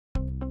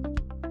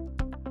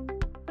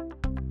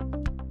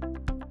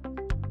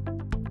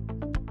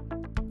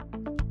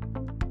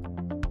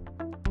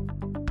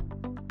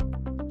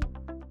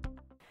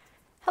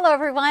Hello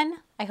everyone,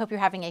 I hope you're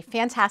having a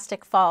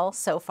fantastic fall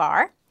so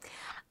far.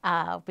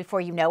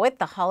 Before you know it,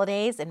 the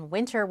holidays and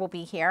winter will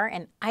be here,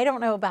 and I don't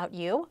know about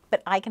you,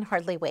 but I can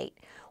hardly wait.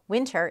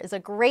 Winter is a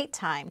great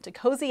time to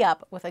cozy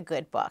up with a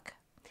good book.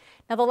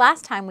 Now, the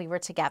last time we were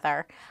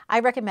together, I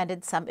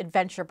recommended some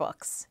adventure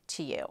books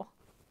to you.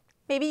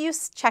 Maybe you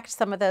checked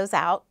some of those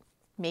out,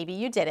 maybe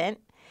you didn't.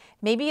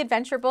 Maybe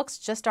adventure books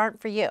just aren't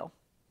for you.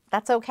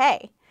 That's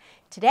okay.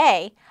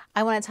 Today,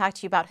 I want to talk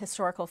to you about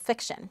historical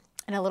fiction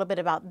and a little bit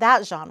about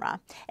that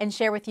genre and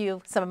share with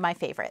you some of my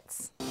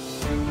favorites. You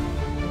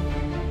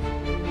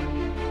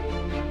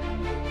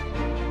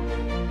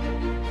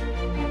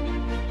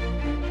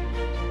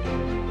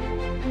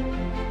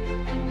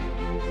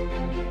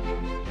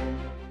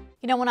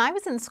know, when I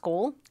was in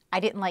school, I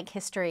didn't like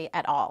history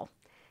at all.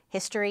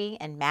 History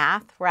and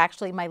math were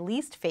actually my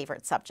least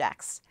favorite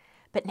subjects.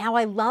 But now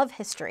I love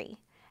history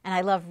and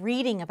I love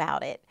reading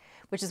about it,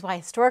 which is why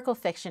historical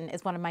fiction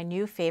is one of my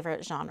new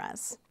favorite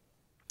genres.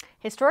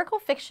 Historical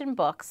fiction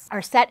books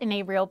are set in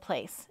a real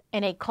place,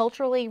 in a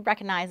culturally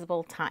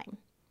recognizable time,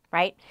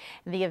 right?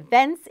 The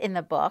events in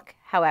the book,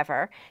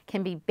 however,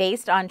 can be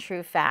based on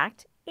true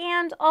fact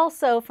and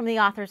also from the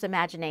author's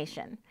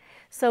imagination.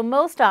 So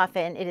most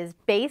often it is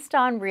based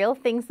on real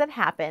things that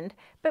happened,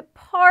 but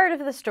part of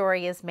the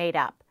story is made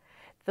up.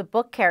 The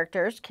book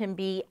characters can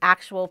be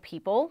actual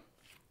people,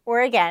 or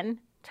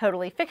again,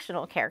 totally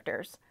fictional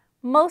characters.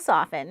 Most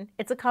often,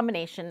 it's a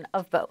combination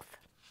of both.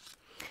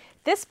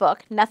 This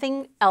book,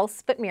 Nothing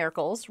Else But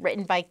Miracles,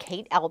 written by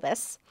Kate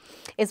Elbis,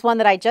 is one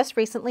that I just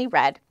recently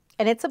read,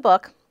 and it's a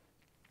book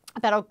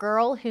about a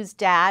girl whose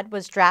dad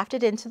was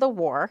drafted into the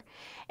war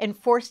and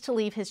forced to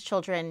leave his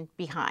children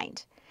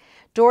behind.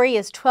 Dory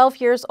is 12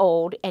 years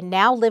old and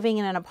now living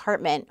in an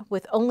apartment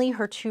with only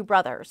her two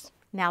brothers,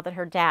 now that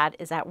her dad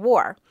is at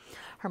war.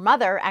 Her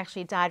mother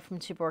actually died from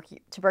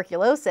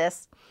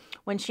tuberculosis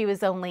when she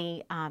was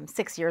only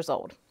 6 years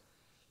old.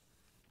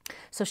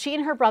 So she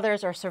and her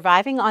brothers are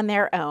surviving on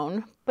their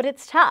own, but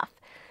it's tough.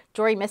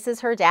 Dory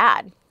misses her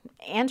dad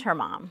and her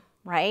mom,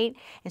 right?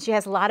 And she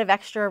has a lot of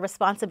extra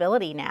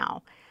responsibility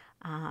now.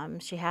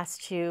 She has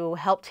to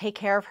help take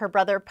care of her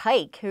brother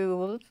Pike,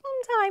 who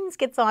sometimes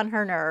gets on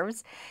her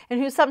nerves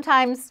and who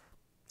sometimes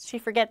she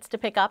forgets to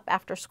pick up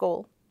after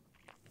school.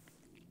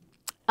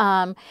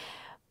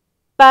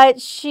 But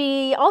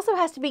she also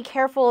has to be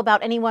careful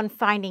about anyone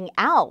finding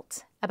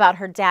out about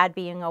her dad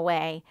being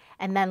away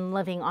and then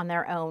living on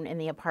their own in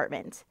the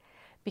apartment.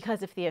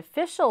 Because if the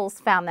officials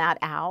found that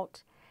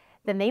out,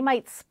 then they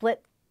might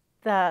split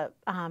the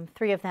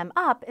three of them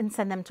up and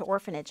send them to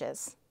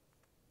orphanages,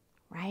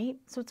 right?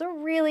 So it's a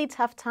really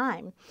tough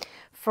time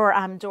for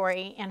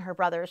Dory and her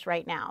brothers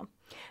right now.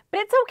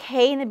 But it's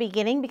okay in the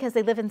beginning because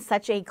they live in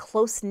such a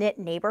close-knit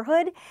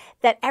neighborhood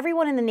that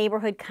everyone in the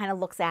neighborhood kind of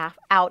looks out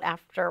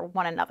after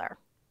one another,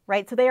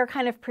 right? So they are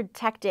kind of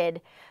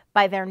protected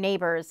by their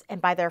neighbors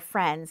and by their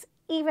friends,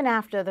 even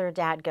after their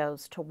dad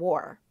goes to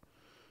war.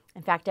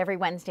 In fact, every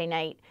Wednesday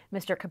night,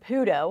 Mr.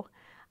 Caputo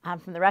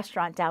from the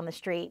restaurant down the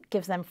street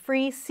gives them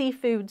free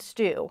seafood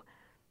stew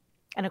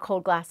and a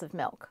cold glass of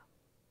milk,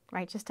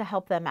 right? Just to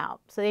help them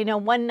out. So they know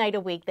one night a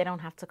week they don't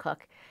have to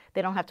cook.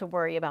 They don't have to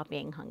worry about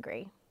being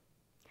hungry.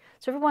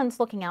 So everyone's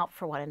looking out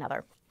for one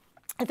another.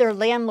 Their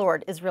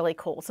landlord is really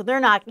cool. So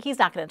he's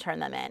not going to turn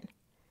them in.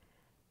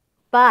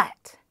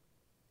 But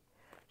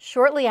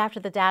shortly after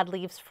the dad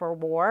leaves for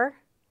war,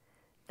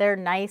 their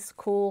nice,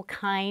 cool,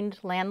 kind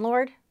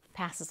landlord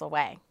passes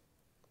away.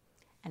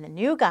 And the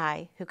new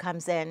guy who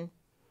comes in,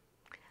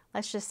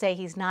 let's just say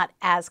he's not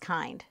as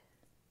kind.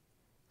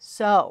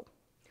 So,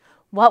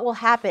 what will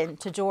happen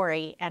to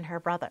Dory and her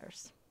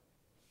brothers?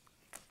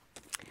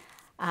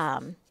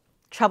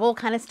 Trouble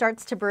kind of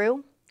starts to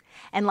brew,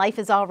 and life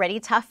is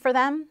already tough for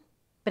them,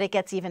 but it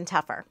gets even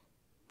tougher.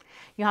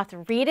 You have to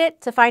read it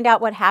to find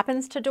out what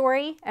happens to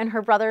Dory and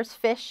her brothers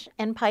Fish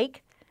and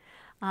Pike.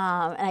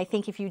 And I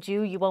think if you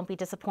do, you won't be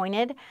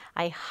disappointed.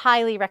 I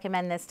highly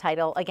recommend this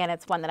title. Again,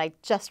 it's one that I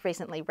just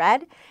recently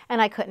read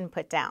and I couldn't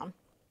put down.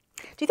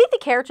 Do you think the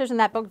characters in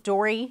that book,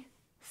 Dory,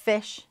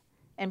 Fish,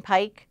 and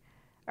Pike,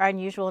 are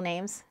unusual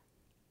names?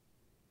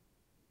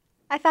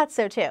 I thought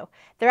so too.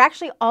 They're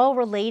actually all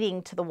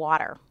relating to the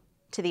water,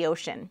 to the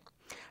ocean.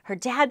 Her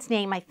dad's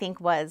name, I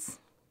think, was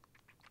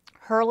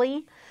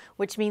Hurley,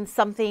 which means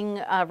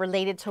something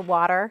related to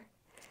water.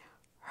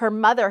 Her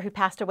mother, who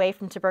passed away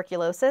from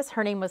tuberculosis,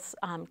 her name was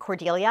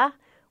Cordelia,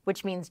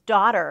 which means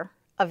daughter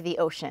of the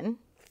ocean.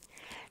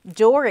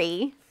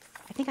 Dory,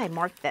 I think I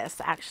marked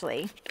this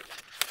actually.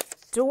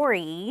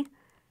 Dory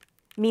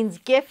means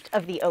gift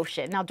of the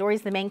ocean. Now,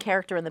 Dory's the main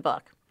character in the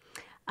book.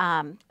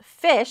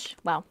 Fish,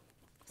 well,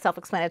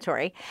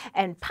 self-explanatory.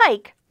 And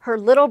Pike, her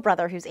little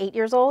brother, who's 8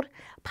 years old,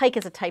 Pike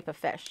is a type of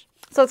fish.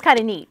 So it's kind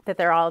of neat that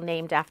they're all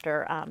named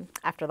after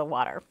the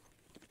water.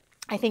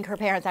 I think her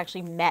parents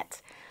actually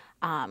met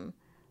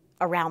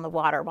around the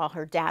water while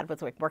her dad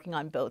was like working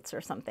on boats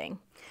or something.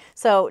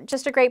 So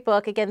just a great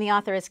book. Again, the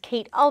author is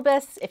Kate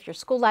Albus. If your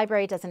school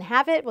library doesn't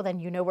have it, well, then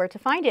you know where to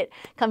find it.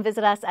 Come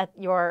visit us at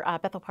your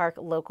Bethel Park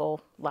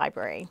local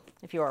library.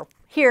 If you are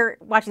here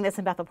watching this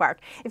in Bethel Park.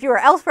 If you are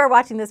elsewhere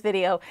watching this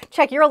video,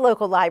 check your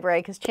local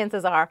library because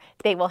chances are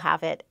they will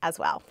have it as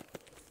well.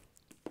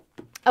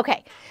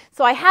 Okay,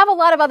 so I have a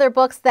lot of other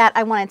books that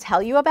I want to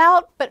tell you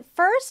about, but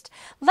first,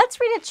 let's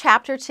read a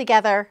chapter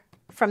together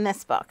from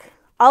this book.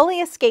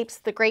 Ollie Escapes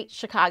the Great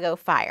Chicago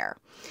Fire.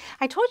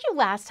 I told you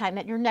last time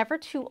that you're never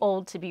too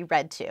old to be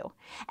read to,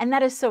 and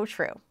that is so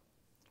true,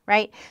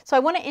 right? So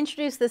I want to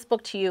introduce this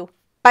book to you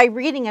by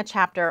reading a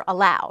chapter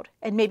aloud,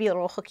 and maybe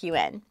it'll hook you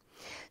in.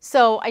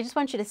 So I just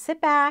want you to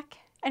sit back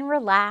and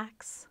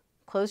relax,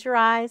 close your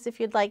eyes if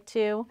you'd like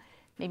to,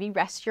 maybe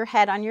rest your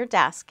head on your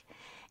desk,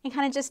 and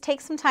kind of just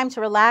take some time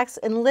to relax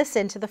and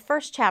listen to the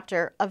first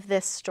chapter of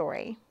this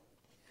story.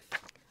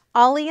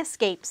 Ollie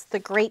Escapes the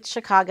Great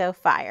Chicago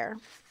Fire.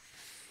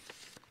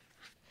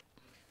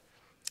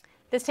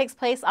 This takes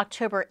place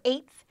October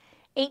 8th,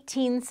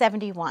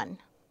 1871.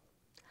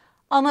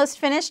 Almost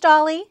finished,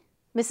 Ollie?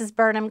 Mrs.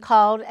 Burnham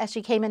called as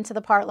she came into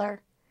the parlor.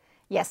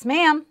 Yes,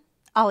 ma'am,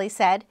 Ollie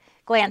said,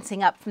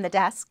 glancing up from the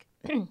desk.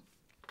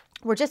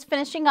 We're just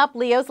finishing up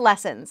Leo's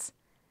lessons.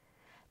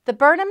 The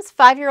Burnhams'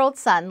 5-year-old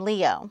son,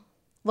 Leo,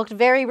 looked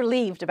very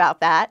relieved about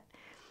that.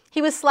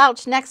 He was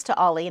slouched next to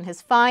Ollie in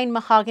his fine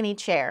mahogany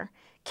chair,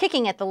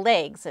 kicking at the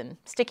legs and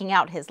sticking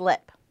out his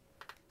lip.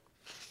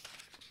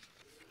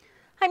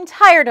 I'm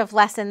tired of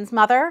lessons,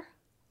 Mother,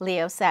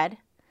 Leo said.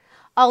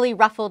 Ollie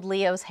ruffled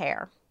Leo's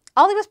hair.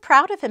 Ollie was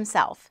proud of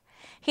himself.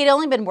 He'd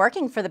only been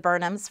working for the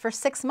Burnhams for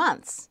 6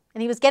 months,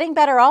 and he was getting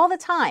better all the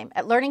time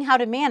at learning how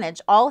to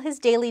manage all his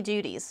daily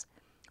duties,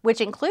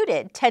 which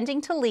included tending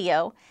to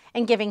Leo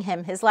and giving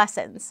him his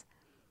lessons.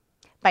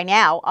 By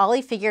now,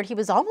 Ollie figured he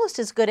was almost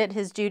as good at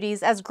his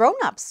duties as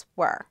grown-ups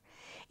were,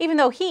 even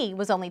though he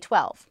was only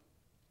 12.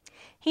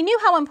 He knew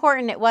how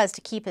important it was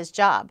to keep his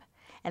job,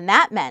 and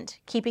that meant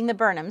keeping the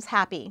Burnhams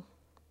happy.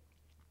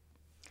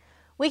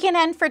 We can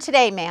end for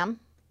today, ma'am,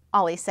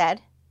 Ollie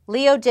said.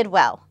 Leo did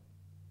well.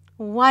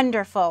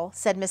 Wonderful,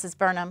 said Mrs.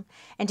 Burnham.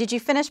 And did you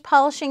finish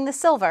polishing the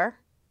silver?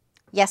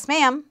 Yes,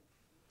 ma'am.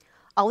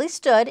 Ollie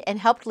stood and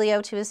helped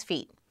Leo to his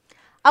feet.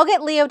 I'll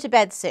get Leo to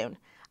bed soon.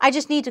 I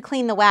just need to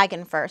clean the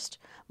wagon first.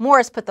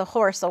 Morris put the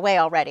horse away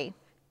already.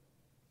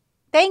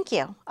 Thank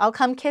you. I'll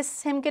come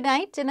kiss him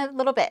goodnight in a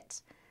little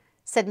bit,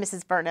 said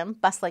Mrs. Burnham,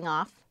 bustling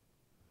off.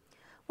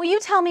 Will you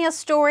tell me a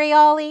story,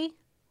 Ollie?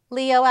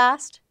 Leo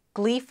asked,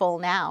 gleeful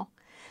now.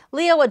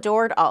 Leo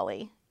adored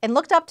Ollie and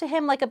looked up to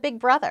him like a big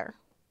brother.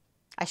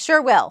 I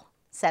sure will,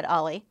 said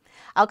Ollie.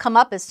 I'll come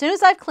up as soon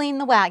as I've cleaned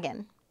the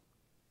wagon.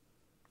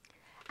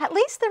 At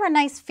least they're a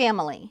nice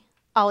family,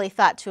 Ollie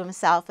thought to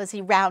himself as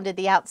he rounded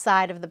the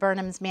outside of the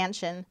Burnhams'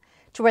 mansion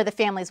to where the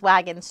family's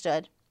wagon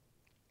stood.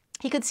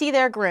 He could see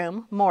their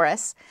groom,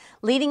 Morris,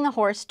 leading the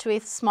horse to a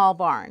small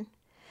barn.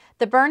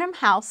 The Burnham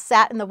house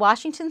sat in the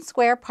Washington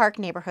Square Park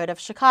neighborhood of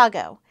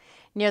Chicago,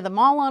 near the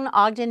Mullen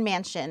Ogden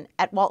Mansion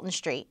at Walton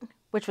Street,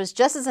 which was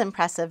just as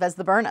impressive as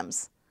the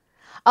Burnhams.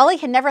 Ollie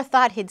had never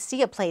thought he'd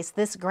see a place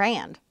this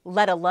grand,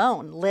 let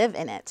alone live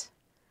in it.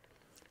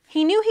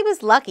 He knew he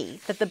was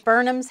lucky that the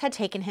Burnhams had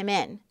taken him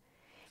in.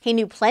 He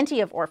knew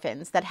plenty of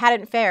orphans that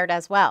hadn't fared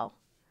as well.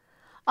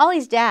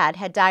 Ollie's dad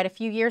had died a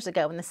few years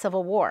ago in the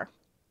Civil War,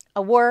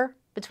 a war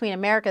between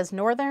America's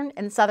northern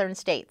and southern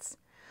states,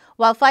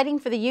 while fighting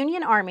for the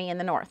Union Army in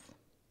the North.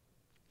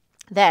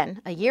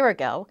 Then, a year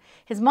ago,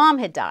 his mom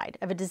had died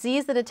of a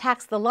disease that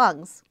attacks the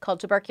lungs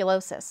called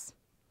tuberculosis.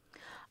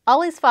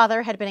 Ollie's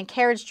father had been a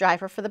carriage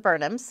driver for the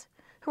Burnhams,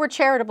 who were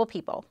charitable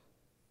people.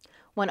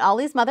 When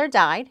Ollie's mother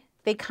died,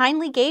 they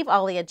kindly gave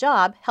Ollie a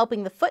job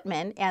helping the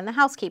footman and the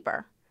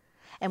housekeeper.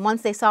 And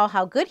once they saw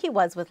how good he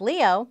was with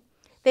Leo,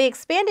 they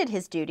expanded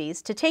his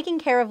duties to taking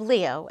care of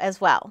Leo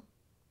as well.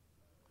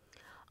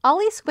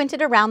 Ollie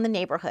squinted around the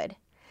neighborhood.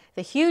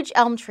 The huge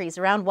elm trees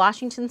around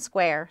Washington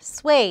Square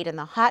swayed in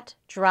the hot,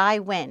 dry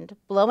wind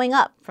blowing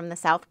up from the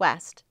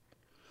southwest.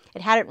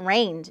 It hadn't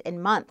rained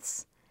in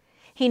months.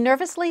 He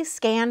nervously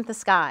scanned the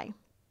sky.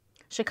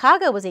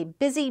 Chicago was a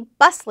busy,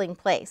 bustling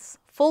place,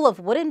 full of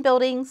wooden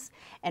buildings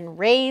and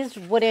raised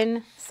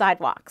wooden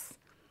sidewalks.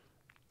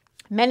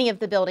 Many of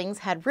the buildings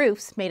had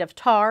roofs made of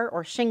tar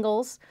or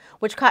shingles,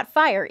 which caught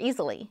fire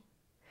easily.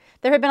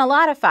 There had been a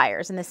lot of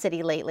fires in the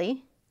city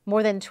lately,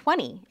 more than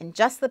 20 in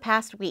just the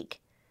past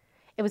week.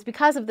 It was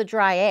because of the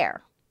dry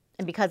air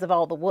and because of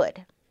all the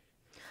wood.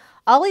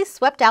 Ollie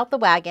swept out the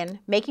wagon,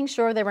 making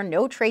sure there were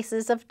no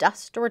traces of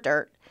dust or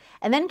dirt,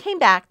 and then came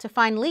back to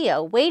find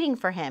Leo waiting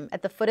for him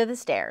at the foot of the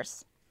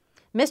stairs.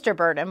 Mr.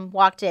 Burnham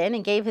walked in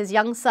and gave his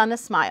young son a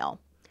smile.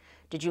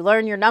 "Did you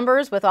learn your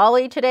numbers with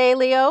Ollie today,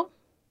 Leo?"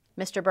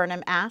 Mr.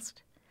 Burnham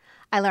asked.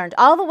 "I learned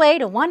all the way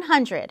to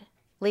 100,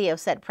 Leo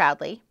said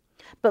proudly,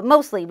 "but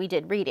mostly we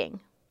did reading."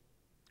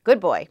 "Good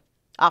boy.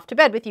 Off to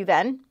bed with you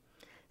then,"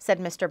 said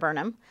Mr.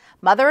 Burnham.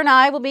 "Mother and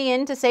I will be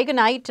in to say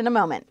goodnight in a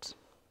moment."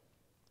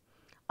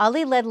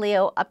 Ollie led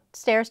Leo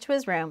upstairs to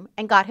his room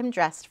and got him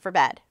dressed for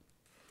bed.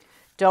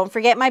 Don't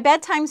forget my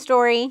bedtime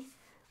story,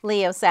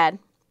 Leo said.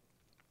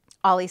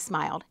 Ollie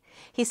smiled.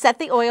 He set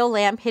the oil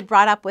lamp he'd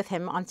brought up with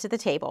him onto the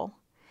table,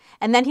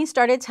 and then he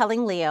started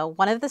telling Leo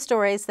one of the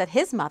stories that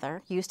his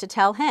mother used to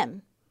tell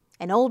him,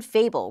 an old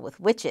fable with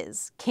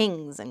witches,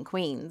 kings, and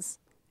queens.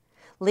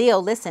 Leo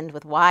listened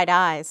with wide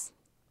eyes.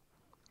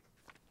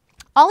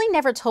 Ollie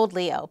never told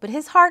Leo, but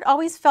his heart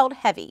always felt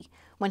heavy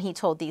when he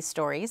told these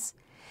stories.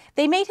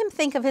 They made him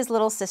think of his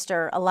little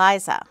sister,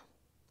 Eliza.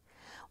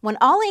 When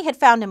Ollie had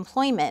found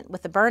employment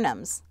with the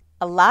Burnhams,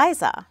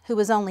 Eliza, who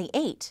was only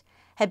 8,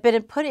 had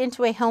been put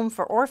into a home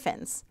for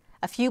orphans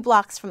a few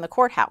blocks from the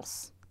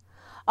courthouse.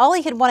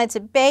 Ollie had wanted to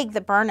beg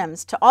the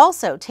Burnhams to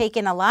also take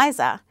in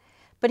Eliza,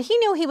 but he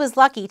knew he was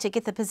lucky to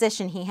get the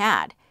position he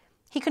had.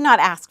 He could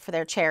not ask for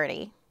their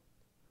charity.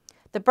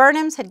 The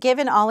Burnhams had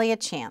given Ollie a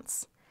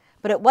chance,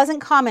 but it wasn't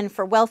common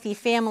for wealthy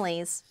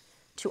families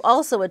to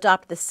also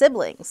adopt the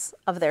siblings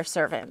of their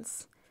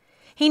servants.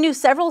 He knew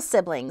several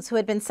siblings who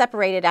had been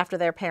separated after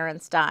their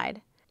parents died.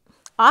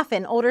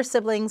 Often, older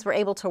siblings were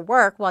able to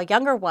work while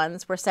younger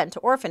ones were sent to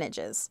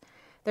orphanages.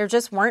 There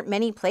just weren't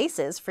many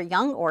places for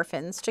young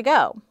orphans to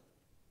go.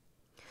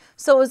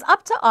 So it was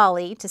up to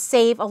Ollie to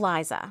save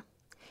Eliza.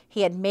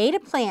 He had made a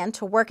plan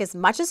to work as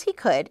much as he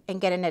could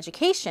and get an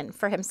education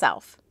for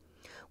himself.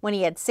 When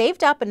he had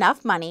saved up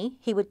enough money,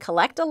 he would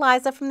collect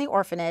Eliza from the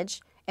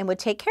orphanage and would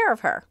take care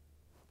of her.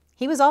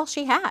 He was all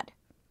she had.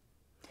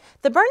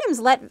 The Burnhams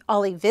let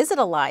Ollie visit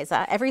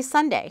Eliza every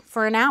Sunday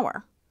for an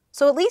hour,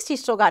 so at least he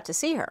still got to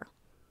see her.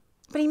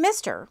 But he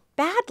missed her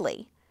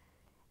badly,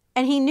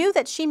 and he knew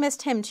that she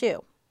missed him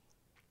too.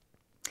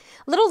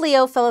 Little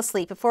Leo fell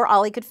asleep before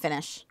Ollie could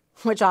finish,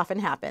 which often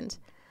happened.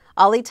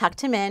 Ollie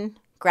tucked him in,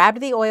 grabbed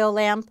the oil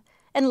lamp,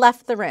 and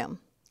left the room,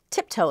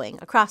 tiptoeing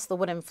across the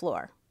wooden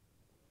floor.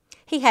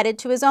 He headed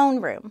to his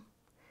own room,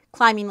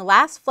 climbing the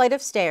last flight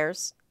of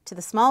stairs to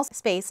the small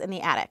space in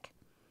the attic.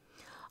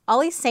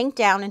 Ollie sank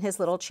down in his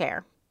little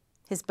chair.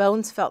 His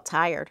bones felt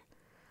tired,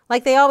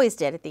 like they always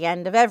did at the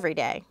end of every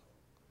day.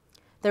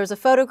 There was a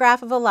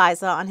photograph of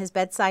Eliza on his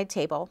bedside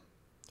table.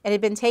 It had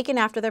been taken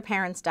after their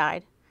parents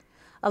died.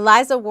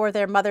 Eliza wore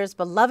their mother's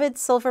beloved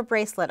silver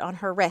bracelet on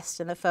her wrist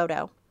in the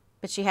photo,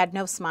 but she had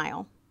no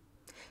smile.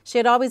 She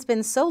had always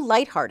been so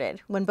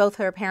lighthearted when both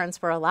her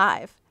parents were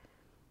alive.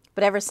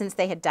 But ever since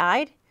they had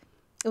died,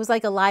 it was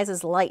like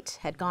Eliza's light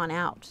had gone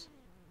out.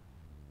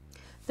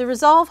 The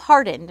resolve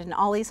hardened in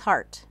Ollie's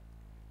heart.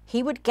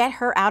 He would get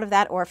her out of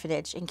that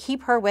orphanage and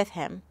keep her with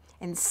him,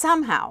 and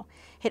somehow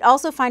he'd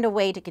also find a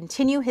way to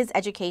continue his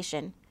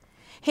education.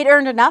 He'd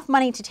earned enough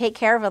money to take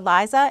care of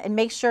Eliza and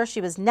make sure she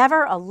was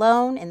never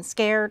alone and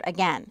scared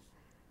again.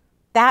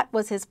 That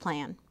was his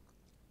plan.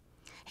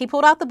 He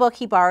pulled out the book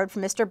he borrowed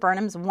from Mr.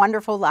 Burnham's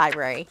wonderful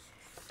library,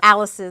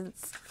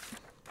 Alice's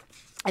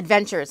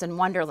Adventures in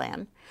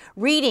Wonderland.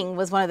 Reading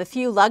was one of the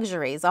few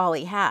luxuries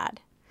Ollie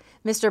had.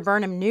 Mr.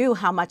 Burnham knew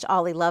how much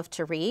Ollie loved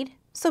to read,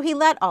 so he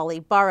let Ollie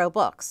borrow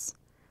books.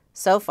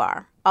 So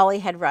far, Ollie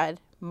had read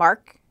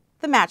Mark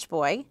the Match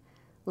Boy,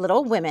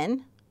 Little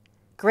Women,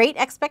 Great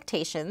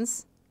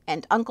Expectations,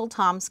 and Uncle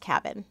Tom's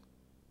Cabin.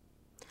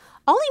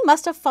 Ollie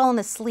must have fallen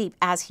asleep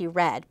as he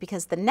read,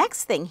 because the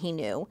next thing he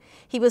knew,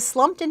 he was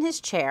slumped in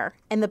his chair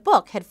and the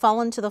book had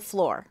fallen to the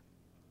floor.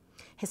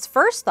 His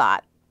first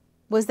thought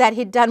was that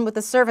he'd done what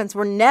the servants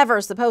were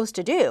never supposed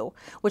to do,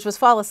 which was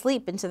fall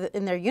asleep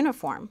in their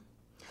uniform.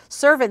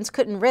 Servants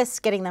couldn't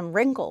risk getting them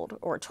wrinkled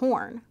or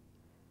torn.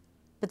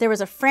 But there was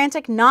a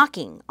frantic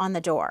knocking on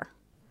the door.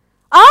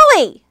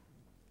 "Ollie!"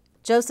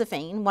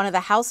 Josephine, one of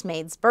the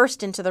housemaids,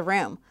 burst into the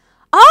room.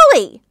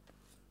 "Ollie!"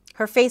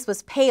 Her face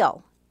was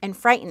pale and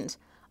frightened.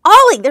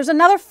 "Ollie, there's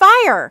another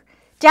fire!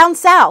 Down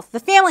south, the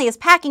family is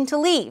packing to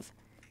leave."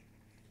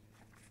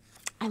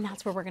 And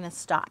that's where we're going to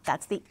stop.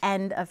 That's the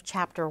end of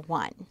chapter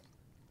 1.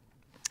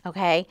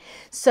 Okay,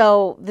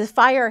 so the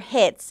fire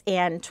hits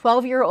and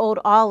 12-year-old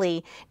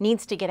Ollie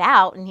needs to get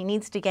out, and he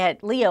needs to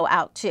get Leo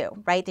out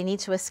too, right? They need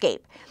to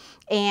escape.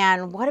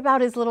 And what about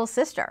his little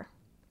sister?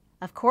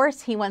 Of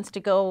course, he wants to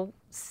go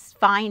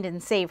find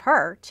and save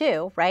her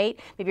too, right?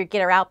 Maybe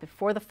get her out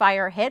before the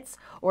fire hits,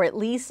 or at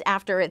least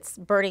after it's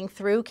burning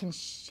through, can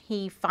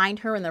he find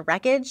her in the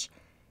wreckage?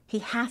 He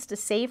has to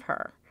save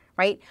her,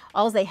 right?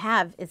 All they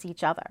have is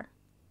each other.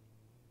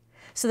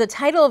 So the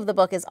title of the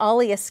book is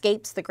Ollie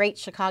Escapes the Great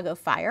Chicago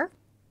Fire,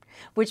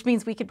 which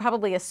means we could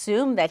probably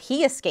assume that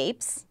he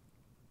escapes,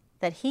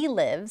 that he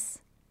lives.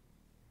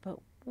 But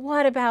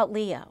what about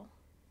Leo?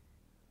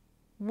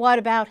 What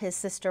about his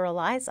sister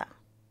Eliza?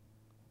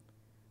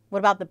 What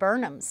about the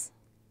Burnhams,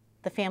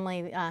 the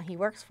family he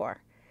works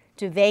for?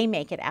 Do they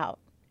make it out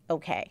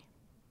okay?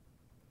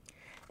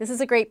 This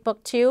is a great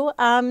book too,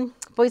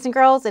 boys and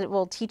girls. It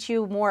will teach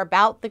you more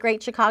about the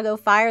Great Chicago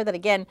Fire that,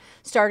 again,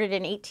 started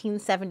in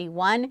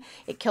 1871.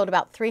 It killed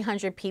about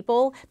 300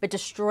 people, but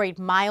destroyed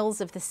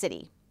miles of the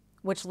city,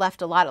 which left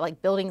a lot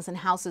of buildings and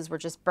houses were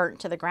just burnt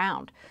to the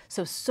ground.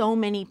 So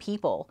many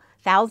people,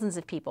 thousands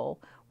of people,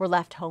 were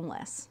left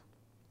homeless.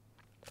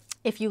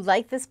 If you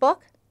like this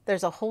book,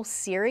 There's a whole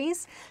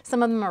series.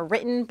 Some of them are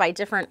written by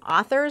different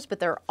authors, but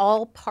they're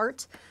all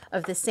part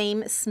of the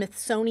same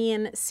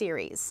Smithsonian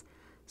series.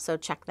 So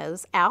check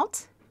those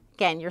out.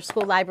 Again, your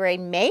school library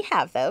may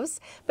have those,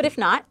 but if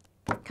not,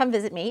 come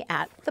visit me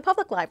at the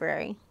public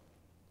library.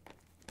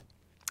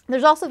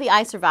 There's also the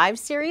I Survived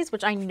series,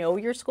 which I know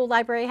your school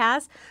library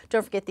has.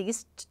 Don't forget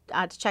these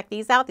to check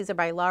these out. These are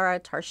by Laura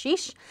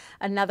Tarshish.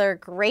 Another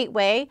great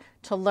way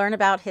to learn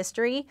about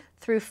history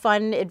through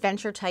fun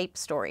adventure type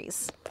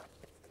stories.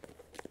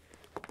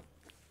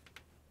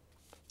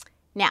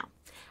 Now,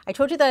 I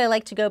told you that I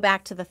like to go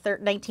back to the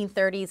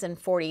 1930s and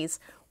 40s,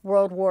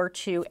 World War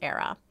II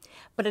era.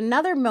 But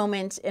another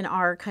moment in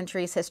our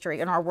country's history,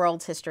 in our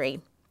world's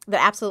history,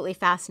 that absolutely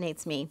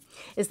fascinates me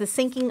is the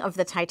sinking of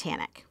the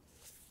Titanic.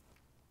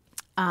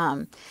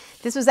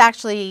 This was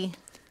actually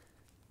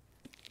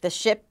the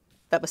ship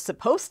that was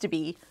supposed to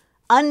be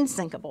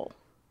unsinkable,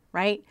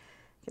 right?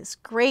 This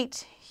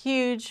great,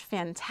 huge,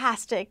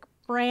 fantastic,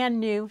 brand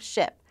new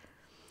ship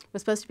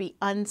was supposed to be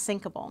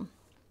unsinkable.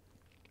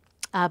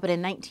 But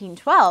in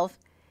 1912,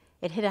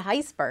 it hit an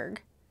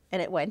iceberg and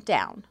it went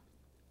down.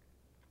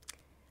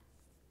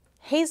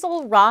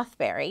 Hazel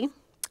Rothbury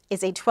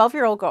is a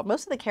 12-year-old girl.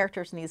 Most of the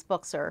characters in these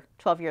books are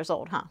 12 years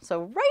old, huh?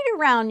 So right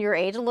around your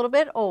age, a little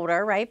bit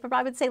older, right? But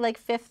I would say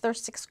like 5th or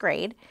 6th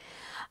grade.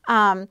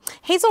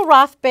 Hazel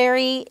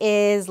Rothbury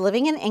is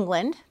living in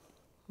England,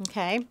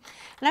 okay? And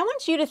I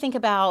want you to think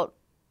about,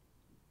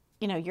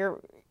 you know,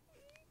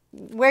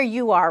 where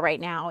you are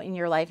right now in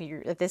your life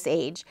at this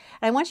age.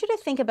 And I want you to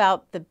think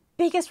about the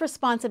biggest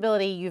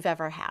responsibility you've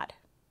ever had,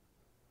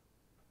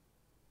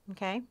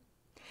 okay?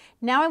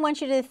 Now I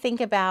want you to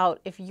think about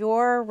if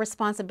your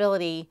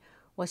responsibility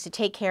was to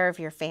take care of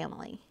your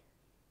family.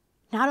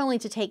 Not only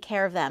to take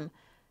care of them,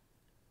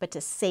 but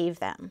to save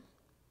them.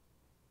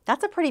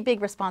 That's a pretty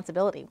big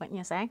responsibility, wouldn't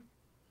you say?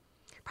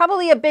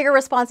 Probably a bigger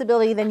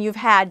responsibility than you've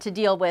had to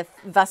deal with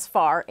thus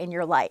far in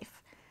your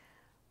life,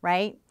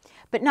 right?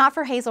 But not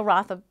for Hazel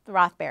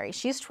Rothbury.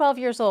 She's 12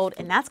 years old,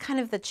 and that's kind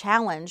of the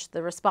challenge,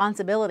 the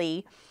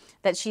responsibility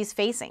that she's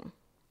facing.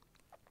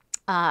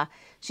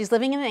 She's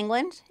living in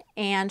England,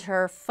 and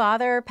her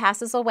father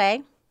passes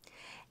away,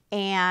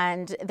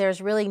 and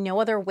there's really no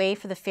other way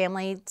for the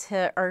family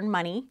to earn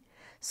money,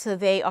 so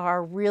they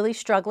are really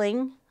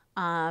struggling.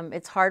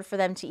 It's hard for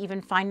them to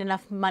even find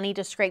enough money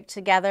to scrape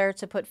together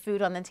to put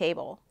food on the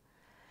table.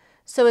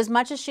 So as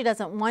much as she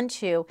doesn't want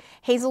to,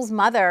 Hazel's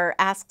mother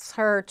asks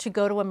her to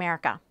go to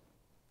America,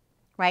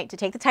 right? To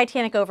take the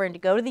Titanic over and to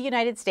go to the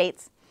United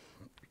States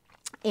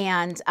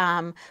and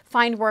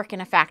find work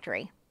in a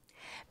factory.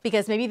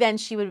 Because maybe then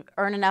she would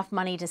earn enough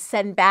money to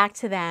send back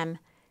to them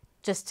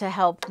just to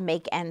help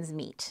make ends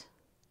meet.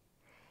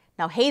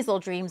 Now, Hazel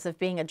dreams of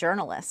being a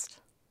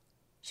journalist.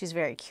 She's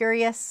very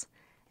curious,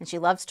 and she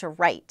loves to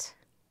write.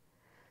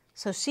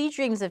 So she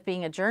dreams of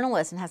being a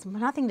journalist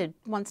and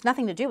wants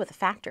nothing to do with the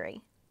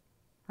factory,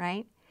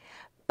 right?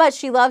 But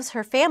she loves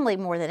her family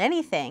more than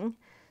anything,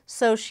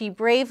 so she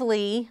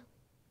bravely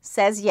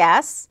says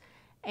yes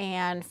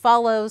and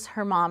follows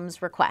her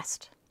mom's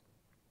request.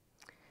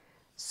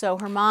 So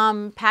her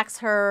mom packs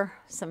her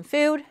some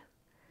food,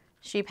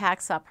 she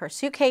packs up her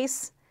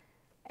suitcase,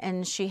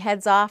 and she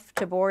heads off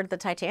to board the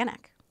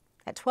Titanic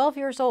at 12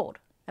 years old.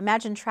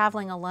 Imagine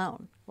traveling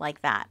alone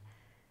like that.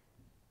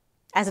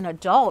 As an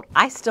adult,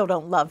 I still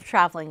don't love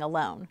traveling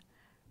alone,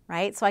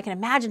 right? So I can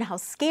imagine how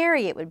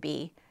scary it would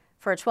be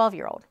for a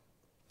 12-year-old.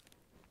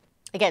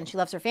 Again, she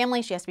loves her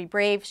family. She has to be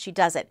brave. She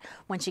does it.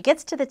 When she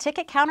gets to the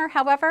ticket counter,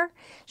 however,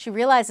 she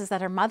realizes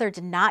that her mother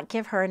did not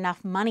give her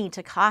enough money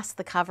to cost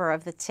the cover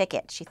of the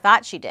ticket. She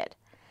thought she did,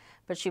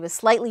 but she was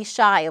slightly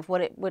shy of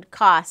what it would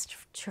cost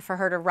for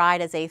her to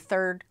ride as a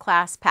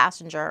third-class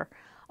passenger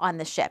on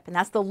the ship. And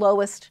that's the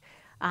lowest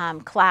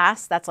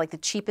class. That's like the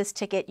cheapest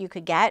ticket you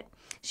could get.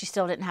 She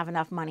still didn't have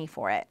enough money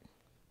for it.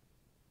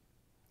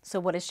 So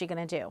what is she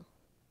going to do?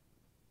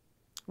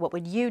 What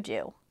would you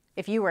do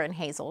if you were in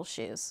Hazel's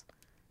shoes?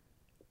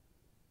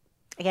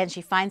 Again,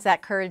 she finds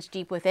that courage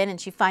deep within, and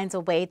she finds a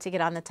way to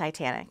get on the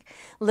Titanic.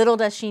 Little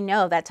does she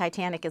know that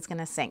Titanic is going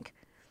to sink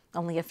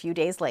only a few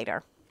days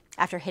later,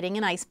 after hitting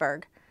an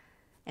iceberg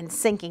and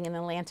sinking in the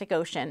Atlantic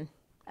Ocean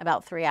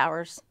about 3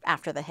 hours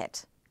after the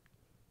hit.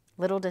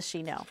 Little does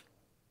she know.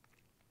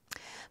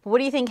 But what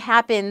do you think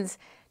happens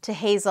to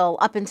Hazel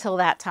up until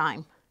that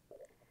time?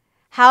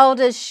 How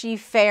does she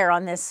fare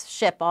on this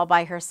ship all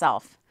by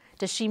herself?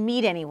 Does she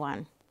meet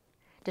anyone?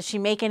 Does she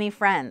make any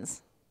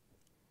friends?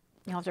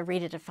 You'll have to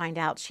read it to find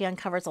out. She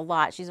uncovers a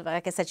lot. She's,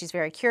 like I said, she's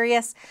very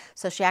curious.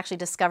 So she actually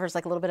discovers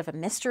like a little bit of a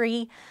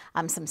mystery,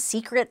 some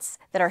secrets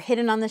that are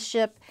hidden on the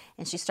ship,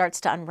 and she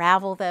starts to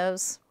unravel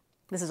those.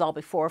 This is all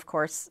before, of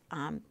course,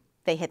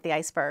 they hit the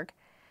iceberg.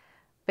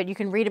 But you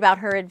can read about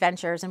her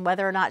adventures and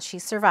whether or not she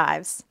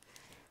survives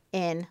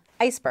in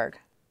Iceberg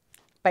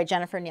by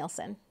Jennifer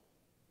Nielsen.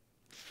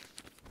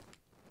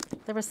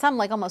 There was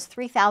like almost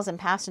 3,000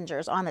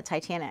 passengers on the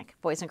Titanic,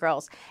 boys and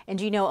girls. And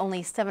do you know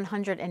only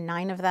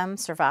 709 of them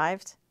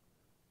survived?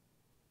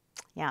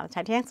 Yeah, the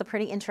Titanic's a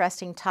pretty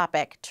interesting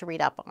topic to read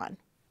up on.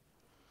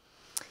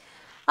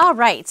 All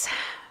right,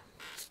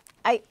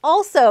 I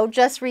also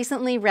just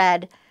recently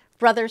read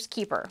Brother's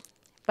Keeper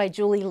by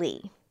Julie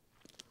Lee.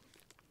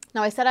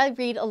 Now, I said I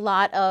read a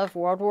lot of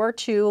World War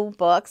II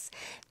books.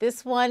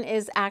 This one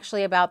is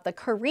actually about the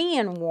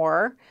Korean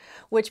War,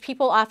 which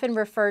people often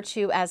refer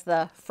to as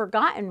the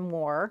Forgotten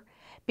War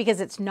because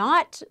it's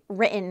not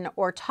written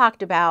or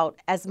talked about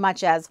as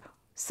much as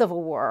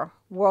Civil War,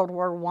 World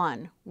War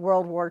I,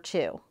 World War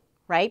II,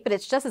 right? But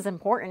it's just as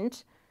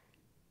important,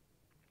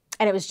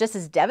 and it was just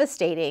as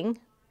devastating,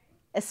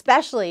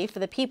 especially for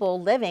the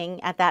people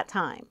living at that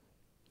time.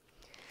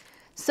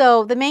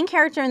 So the main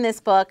character in this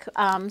book,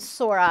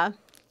 Sora,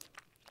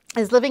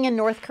 is living in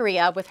North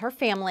Korea with her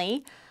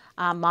family,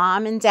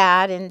 mom and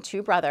dad and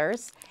 2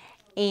 brothers.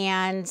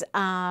 And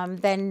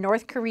then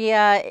North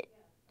Korea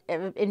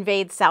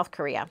invades South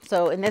Korea.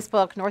 So in this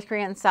book, North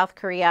Korea and South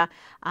Korea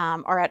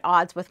are at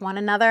odds with one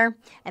another,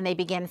 and they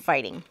begin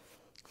fighting.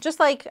 Just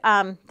like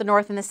the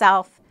North and the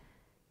South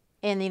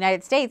in the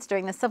United States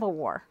during the Civil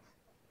War,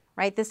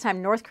 right? This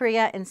time North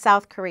Korea and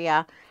South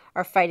Korea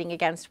are fighting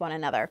against one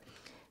another.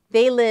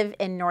 They live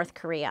in North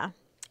Korea.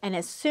 And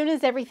as soon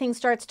as everything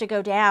starts to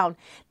go down,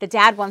 the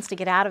dad wants to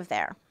get out of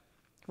there,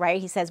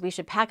 right? He says we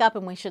should pack up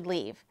and we should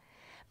leave.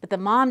 But the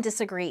mom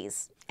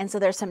disagrees. And so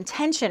there's some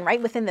tension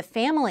right within the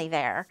family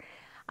there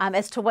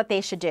as to what they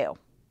should do.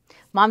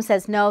 Mom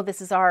says, no,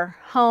 this is our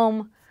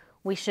home.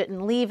 We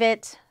shouldn't leave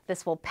it.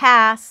 This will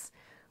pass.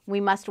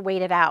 We must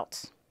wait it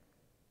out.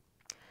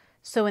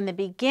 So in the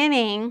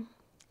beginning,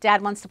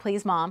 dad wants to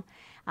please mom.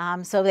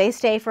 So they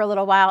stay for a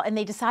little while and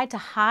they decide to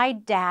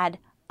hide dad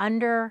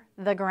under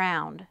the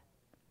ground.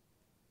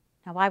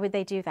 Now, why would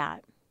they do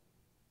that?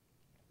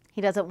 He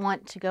doesn't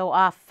want to go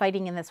off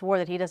fighting in this war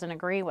that he doesn't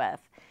agree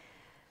with.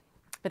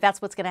 But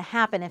that's what's going to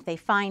happen if they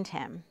find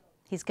him.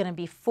 He's going to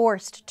be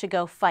forced to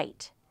go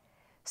fight.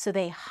 So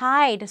they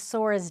hide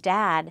Sora's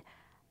dad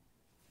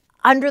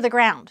under the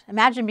ground.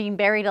 Imagine being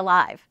buried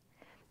alive.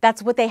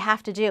 That's what they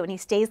have to do. And he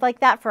stays like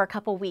that for a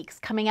couple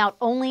weeks, coming out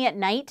only at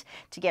night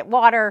to get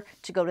water,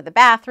 to go to the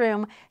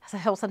bathroom. So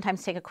he'll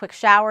sometimes take a quick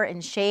shower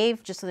and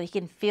shave just so that he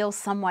can feel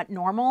somewhat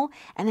normal.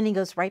 And then he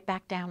goes right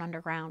back down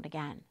underground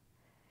again.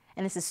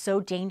 And this is so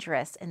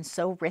dangerous and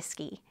so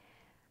risky.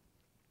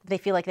 They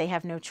feel like they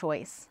have no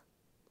choice.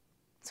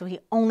 So he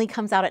only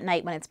comes out at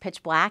night when it's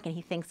pitch black and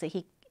he thinks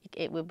that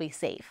it will be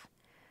safe.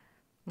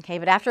 Okay,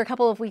 but after a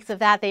couple of weeks of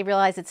that, they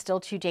realize it's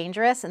still too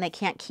dangerous and they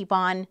can't keep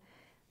on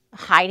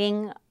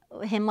hiding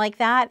him like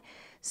that.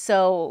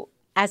 So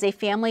as a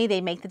family, they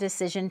make the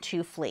decision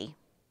to flee.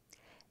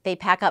 They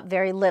pack up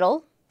very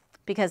little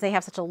because they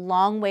have such a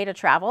long way to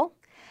travel.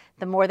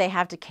 The more they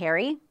have to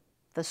carry,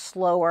 the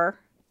slower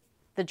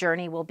the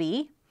journey will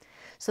be.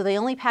 So they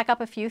only pack up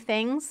a few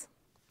things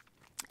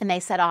and they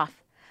set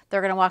off.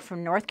 They're going to walk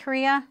from North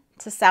Korea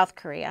to South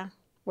Korea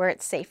where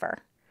it's safer,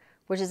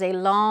 which is a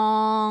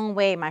long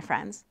way, my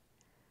friends.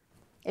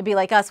 It'd be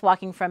like us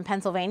walking from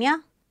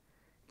Pennsylvania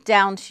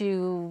down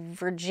to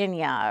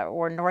Virginia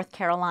or North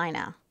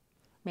Carolina,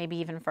 maybe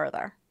even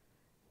further,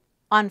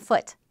 on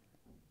foot.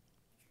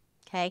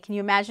 Okay, can you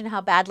imagine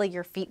how badly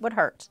your feet would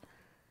hurt?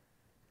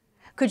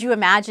 Could you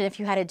imagine if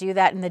you had to do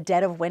that in the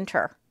dead of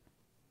winter?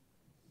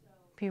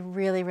 It'd be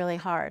really, really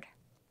hard.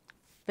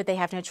 But they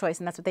have no choice,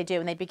 and that's what they do.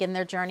 And they begin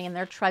their journey, and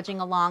they're trudging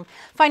along,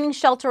 finding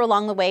shelter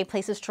along the way,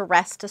 places to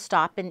rest, to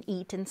stop and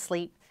eat and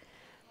sleep.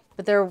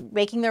 But they're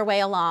making their way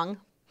along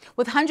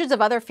with hundreds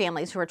of other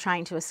families who are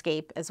trying to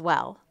escape as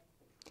well.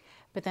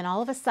 But then all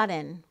of a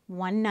sudden,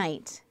 one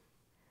night,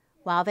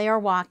 while they are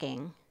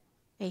walking,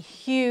 a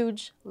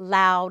huge,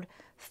 loud,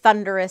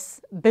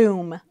 thunderous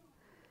boom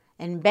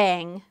and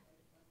bang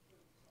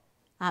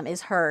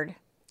is heard,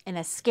 and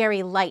a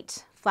scary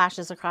light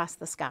flashes across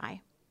the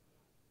sky.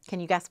 Can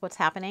you guess what's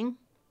happening?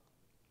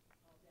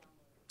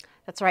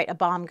 That's right, a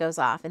bomb goes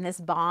off, and this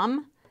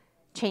bomb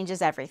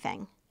changes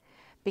everything.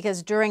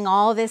 Because during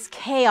all this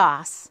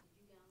chaos,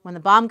 when the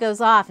bomb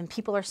goes off and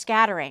people are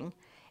scattering,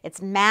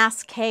 it's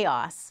mass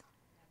chaos.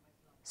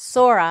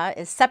 Sora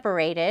is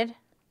separated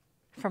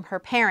from her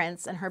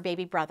parents and her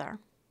baby brother.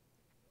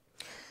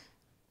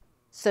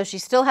 So she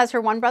still has her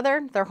one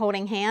brother, they're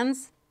holding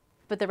hands,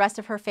 but the rest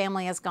of her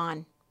family is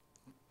gone.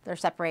 They're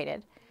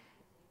separated.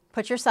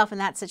 Put yourself in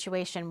that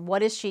situation.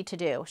 What is she to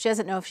do? She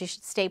doesn't know if she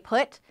should stay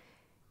put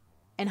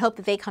and hope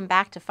that they come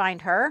back to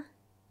find her.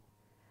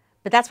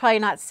 But that's probably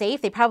not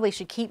safe. They probably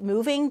should keep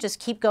moving, just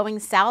keep going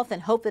south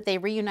and hope that they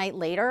reunite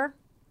later.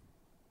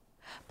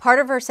 Part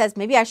of her says,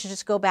 maybe I should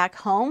just go back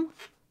home,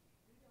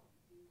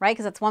 right?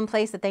 Because that's one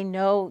place that they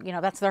know,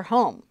 that's their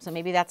home. So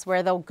maybe that's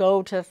where they'll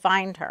go to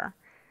find her.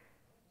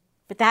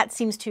 But that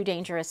seems too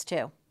dangerous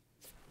too.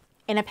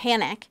 In a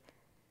panic,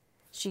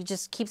 she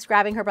just keeps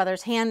grabbing her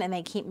brother's hand and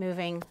they keep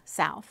moving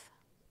south.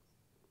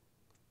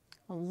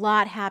 A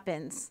lot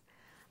happens.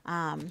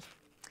 And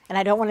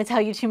I don't want to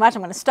tell you too much.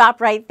 I'm going to stop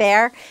right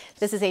there.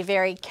 This is a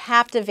very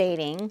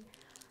captivating,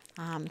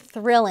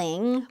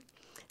 thrilling,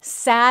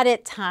 sad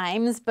at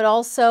times, but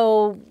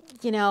also,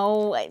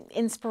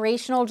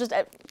 inspirational, just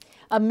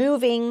a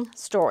moving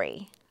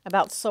story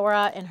about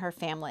Sora and her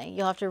family.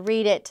 You'll have to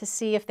read it to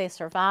see if they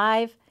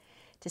survive,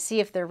 to see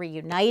if they're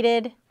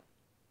reunited.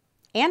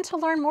 and to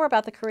learn more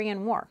about the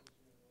Korean War.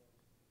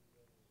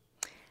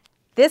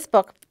 This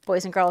book,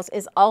 boys and girls,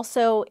 is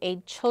also a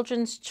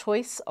Children's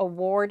Choice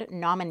Award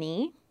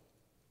nominee.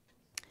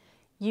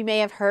 You may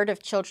have heard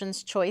of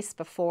Children's Choice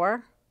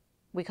before.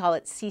 We call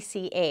it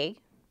CCA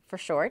for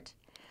short.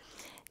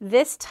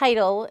 This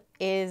title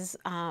is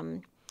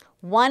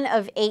one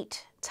of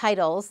 8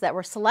 titles that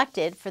were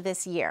selected for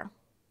this year.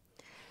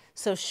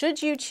 So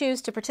should you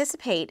choose to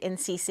participate in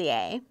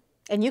CCA,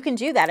 and you can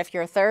do that if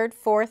you're a 3rd,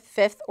 4th,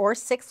 5th, or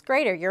 6th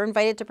grader, you're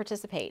invited to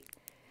participate.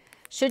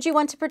 Should you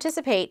want to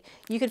participate,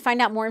 you can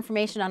find out more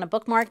information on a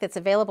bookmark that's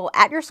available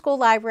at your school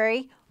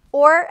library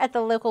or at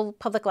the local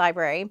public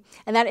library.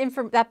 And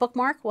that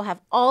bookmark will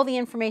have all the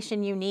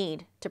information you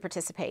need to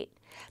participate.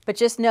 But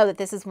just know that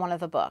this is one of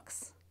the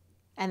books,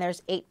 and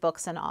there's 8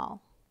 books in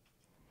all.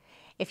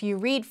 If you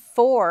read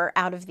 4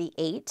 out of the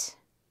 8,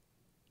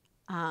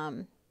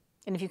 and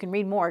if you can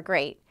read more,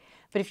 great.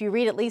 But if you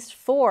read at least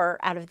 4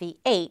 out of the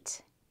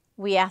 8,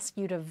 we ask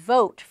you to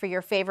vote for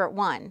your favorite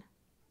one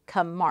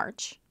come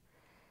March.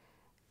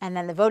 And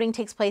then the voting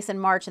takes place in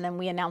March, and then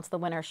we announce the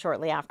winner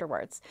shortly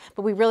afterwards.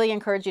 But we really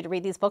encourage you to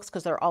read these books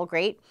because they're all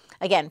great.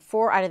 Again,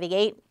 4 out of the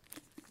 8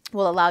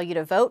 will allow you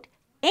to vote,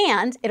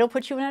 and it'll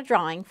put you in a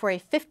drawing for a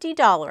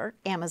 $50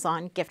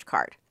 Amazon gift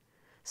card.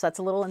 So that's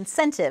a little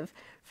incentive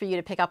for you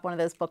to pick up one of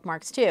those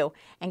bookmarks too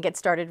and get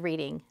started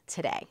reading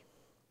today.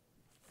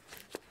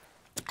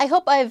 I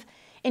hope I've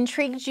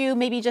intrigued you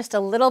maybe just a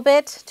little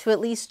bit to at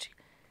least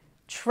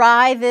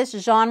try this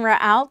genre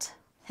out.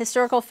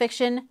 Historical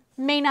fiction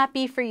may not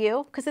be for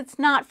you because it's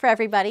not for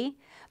everybody,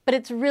 but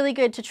it's really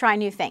good to try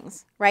new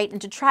things, right? And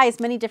to try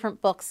as many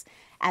different books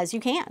as you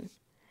can.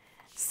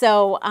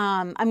 So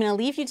I'm going to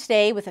leave you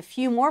today with a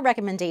few more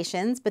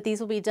recommendations, but these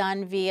will be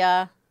done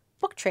via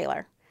book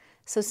trailer.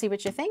 So see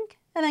what you think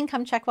and then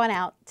come check one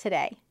out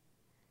today.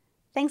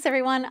 Thanks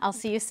everyone. I'll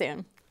see you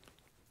soon.